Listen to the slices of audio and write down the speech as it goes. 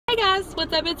guys,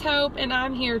 what's up? It's Hope, and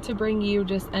I'm here to bring you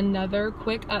just another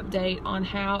quick update on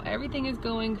how everything is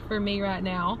going for me right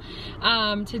now.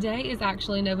 Today is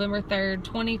actually November 3rd,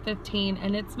 2015,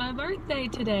 and it's my birthday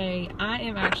today. I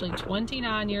am actually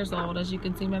 29 years old, as you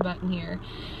can see my button here.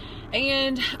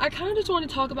 And I kind of just want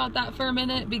to talk about that for a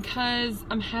minute because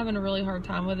I'm having a really hard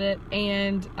time with it,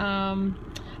 and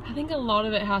I think a lot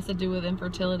of it has to do with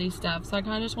infertility stuff. So I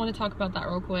kind of just want to talk about that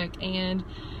real quick and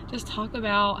just talk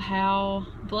about how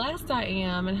blessed I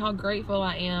am and how grateful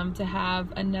I am to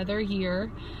have another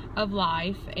year of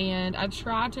life. And I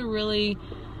try to really,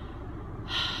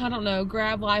 I don't know,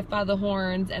 grab life by the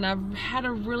horns, and I've had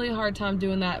a really hard time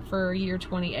doing that for year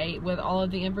 28 with all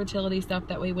of the infertility stuff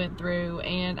that we went through.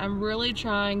 And I'm really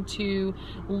trying to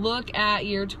look at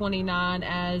year 29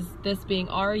 as this being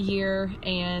our year,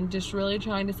 and just really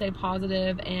trying to stay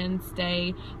positive and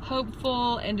stay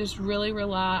hopeful and just really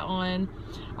rely on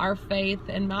our faith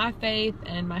and my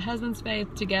husband's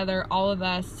faith together, all of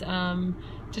us,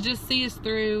 to just see us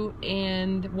through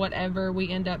and whatever we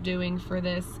end up doing for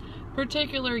this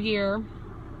particular year,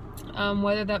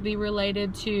 whether that be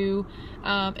related to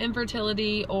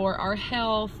infertility or our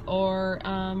health or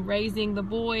raising the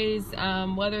boys,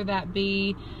 whether that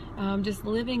be just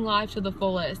living life to the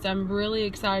fullest. I'm really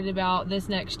excited about this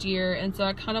next year, and so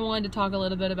I kind of wanted to talk a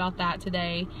little bit about that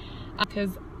today,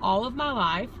 because all of my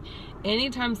life,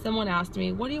 anytime someone asked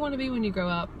me, what do you want to be when you grow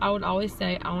up, I would always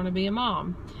say, I want to be a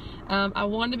mom. I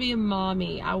want to be a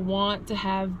mommy. I want to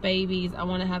have babies. I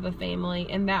want to have a family.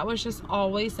 And that was just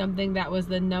always something that was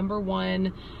my number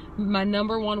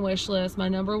one wish list, my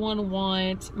number one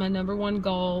want, my number one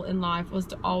goal in life was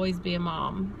to always be a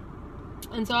mom.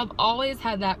 And so I've always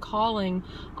had that calling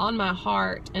on my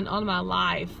heart and on my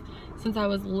life since I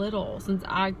was little, since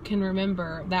I can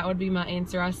remember. That would be my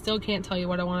answer. I still can't tell you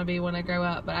what I want to be when I grow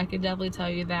up, but I could definitely tell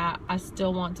you that I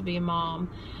still want to be a mom.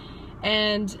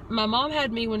 And my mom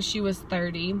had me when she was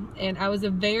 30, and I was a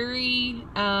very,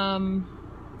 I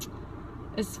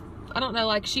don't know,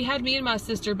 like, she had me and my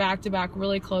sister back to back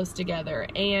really close together,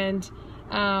 and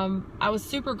I was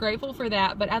super grateful for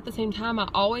that. But at the same time, I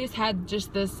always had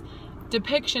just this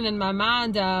depiction in my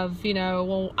mind of, you know,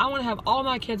 well, I want to have all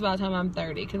my kids by the time I'm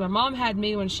 30, because my mom had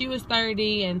me when she was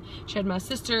 30, and she had my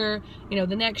sister, you know,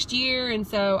 the next year, and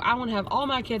so I want to have all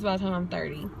my kids by the time I'm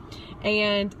 30.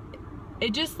 And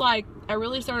it just, like, I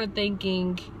really started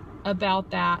thinking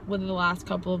about that within the last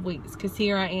couple of weeks, because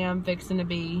here I am fixing to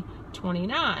be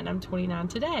 29. I'm 29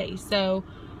 today, so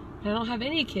I don't have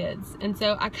any kids. And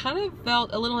so I kind of felt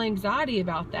a little anxiety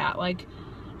about that, like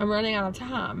I'm running out of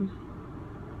time.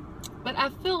 But I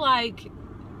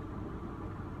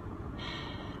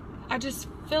just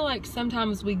feel like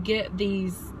sometimes we get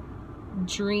these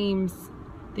dreams,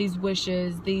 these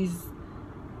wishes, these,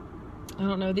 I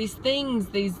don't know, these things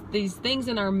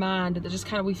in our mind that just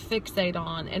kind of we fixate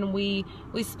on, and we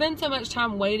spend so much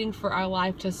time waiting for our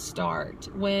life to start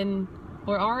when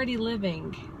we're already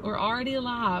living, we're already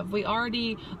alive, we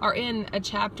already are in a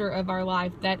chapter of our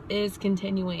life that is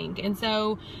continuing. And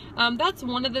so that's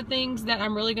one of the things that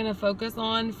I'm really going to focus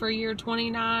on for year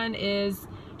 29, is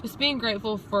just being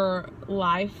grateful for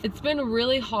life. It's been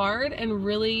really hard and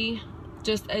really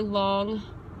just a long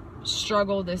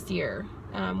struggle this year.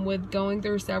 With going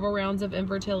through several rounds of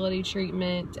infertility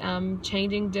treatment,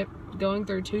 going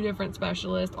through 2 different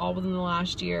specialists all within the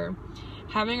last year,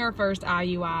 having our first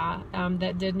IUI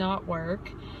that did not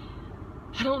work.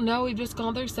 I don't know, we've just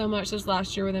gone through so much this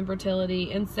last year with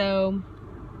infertility. And so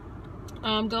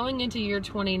going into year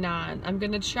 29, I'm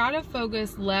going to try to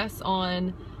focus less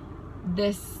on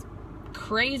this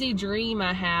crazy dream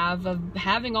I have of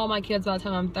having all my kids by the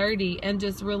time I'm 30, and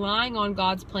just relying on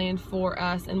God's plan for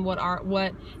us and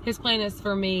what His plan is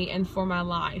for me and for my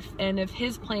life. And if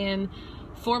His plan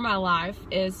for my life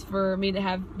is for me to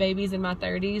have babies in my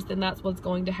 30s, then that's what's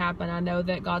going to happen. I know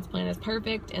that God's plan is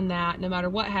perfect, and that no matter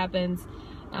what happens,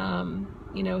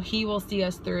 you know, He will see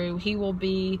us through. He will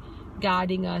be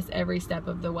guiding us every step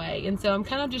of the way. And so I'm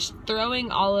kind of just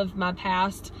throwing all of my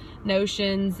past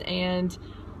notions and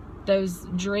those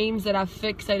dreams that I've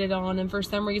fixated on, and for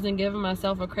some reason giving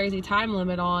myself a crazy time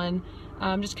limit on,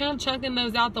 just kind of chunking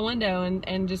those out the window,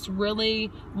 and just really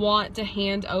want to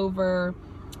hand over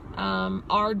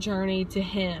our journey to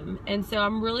Him. And so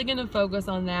I'm really going to focus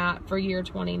on that for year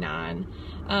 29.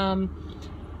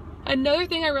 Another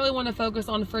thing I really want to focus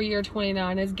on for year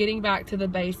 29 is getting back to the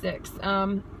basics.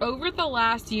 Over the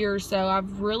last year or so,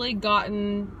 I've really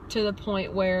gotten to the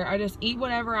point where I just eat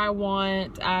whatever I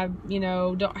want. I,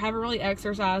 haven't really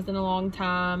exercised in a long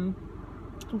time.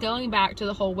 Going back to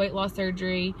the whole weight loss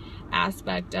surgery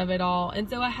aspect of it all. And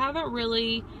so I haven't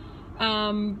really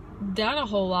done a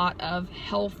whole lot of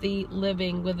healthy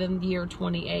living within the year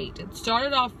 28. It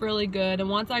started off really good, and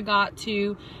once I got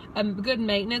to a good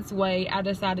maintenance weight, I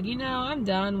decided, you know, I'm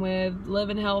done with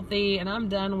living healthy, and I'm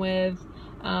done with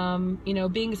you know,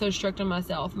 being so strict on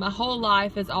myself. My whole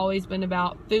life has always been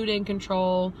about food in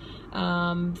control,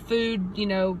 food, you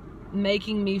know,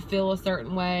 making me feel a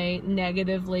certain way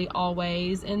negatively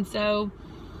always. And so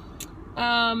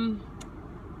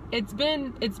it's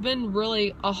been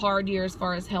really a hard year as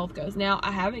far as health goes. Now,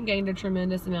 I haven't gained a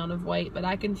tremendous amount of weight, but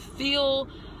I feel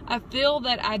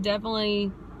that I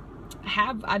definitely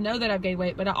have. I know that I've gained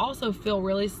weight, but I also feel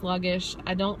really sluggish.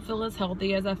 I don't feel as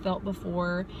healthy as I felt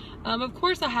before. Of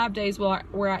course, I have days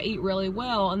where I eat really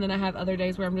well, and then I have other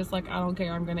days where I'm just like, I don't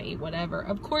care, I'm gonna eat whatever.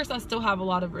 Of course, I still have a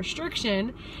lot of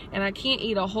restriction, and I can't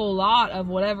eat a whole lot of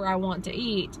whatever I want to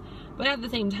eat, but at the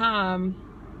same time,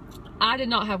 I did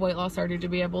not have weight loss surgery to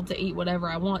be able to eat whatever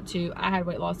I want to. I had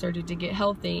weight loss surgery to get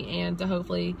healthy and to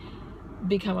hopefully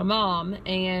become a mom.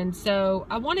 And so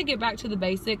I want to get back to the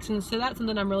basics, and so that's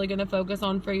something I'm really going to focus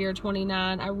on for year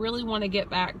 29. I really want to get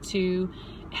back to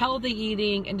healthy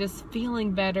eating and just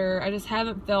feeling better. I just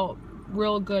haven't felt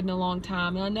real good in a long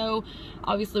time, and I know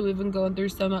obviously we've been going through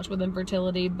so much with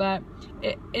infertility, but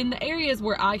in the areas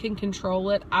where I can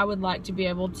control it, I would like to be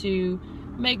able to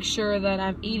make sure that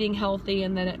I'm eating healthy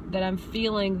and that I'm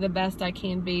feeling the best I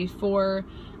can be for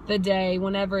the day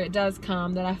whenever it does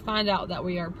come that I find out that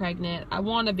we are pregnant. I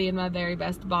want to be in my very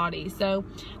best body. So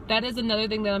that is another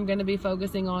thing that I'm going to be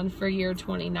focusing on for year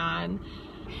 29.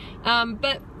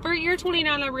 But for year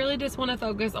 29, I really just want to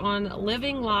focus on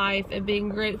living life and being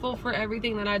grateful for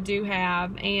everything that I do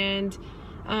have, and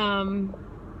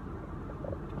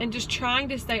just trying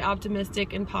to stay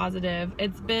optimistic and positive.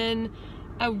 It's been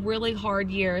a really hard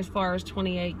year as far as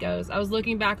 28 goes. I was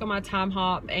looking back on my time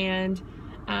hop, and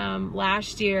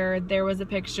last year there was a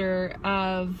picture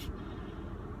of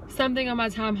something on my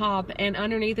time hop, and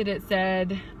underneath it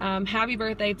said, happy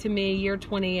birthday to me, year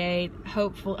 28,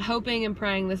 hoping and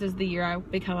praying this is the year I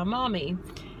become a mommy.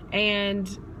 And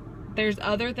there's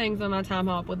other things on my time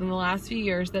hop within the last few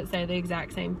years that say the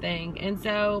exact same thing. And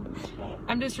so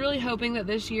I'm just really hoping that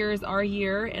this year is our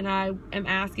year, and I am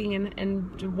asking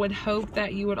and would hope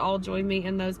that you would all join me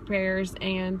in those prayers.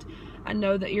 And I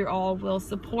know that you all will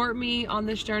support me on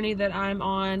this journey that I'm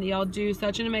on. Y'all do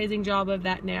such an amazing job of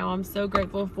that now. I'm so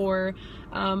grateful for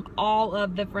all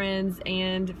of the friends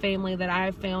and family that I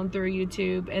have found through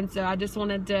YouTube. And so I just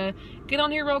wanted to get on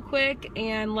here real quick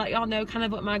and let y'all know kind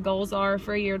of what my goals are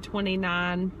for year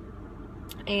 29.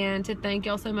 And to thank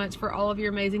y'all so much for all of your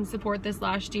amazing support this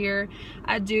last year.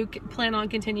 I do plan on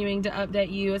continuing to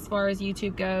update you as far as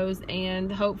YouTube goes,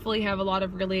 and hopefully have a lot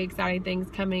of really exciting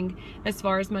things coming as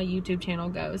far as my YouTube channel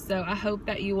goes. So I hope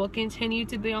that you will continue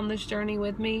to be on this journey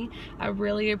with me. I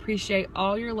really appreciate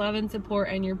all your love and support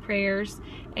and your prayers,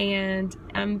 and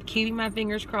I'm keeping my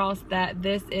fingers crossed that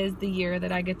this is the year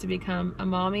that I get to become a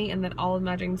mommy and that all of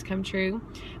my dreams come true.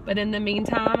 But in the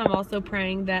meantime, I'm also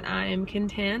praying that I am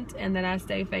content and that I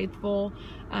stay faithful,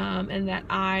 and that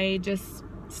I just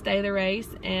stay the race,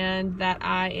 and that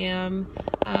I am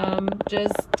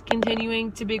just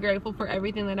continuing to be grateful for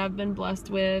everything that I've been blessed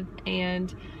with.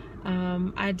 And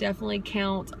I definitely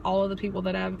count all of the people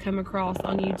that I've come across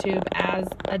on YouTube as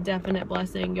a definite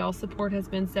blessing. Y'all's support has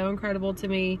been so incredible to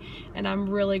me, and I'm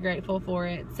really grateful for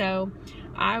it. So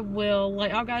I will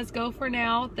let y'all guys go for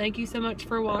now. Thank you so much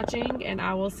for watching, and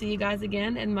I will see you guys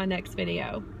again in my next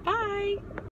video. Bye!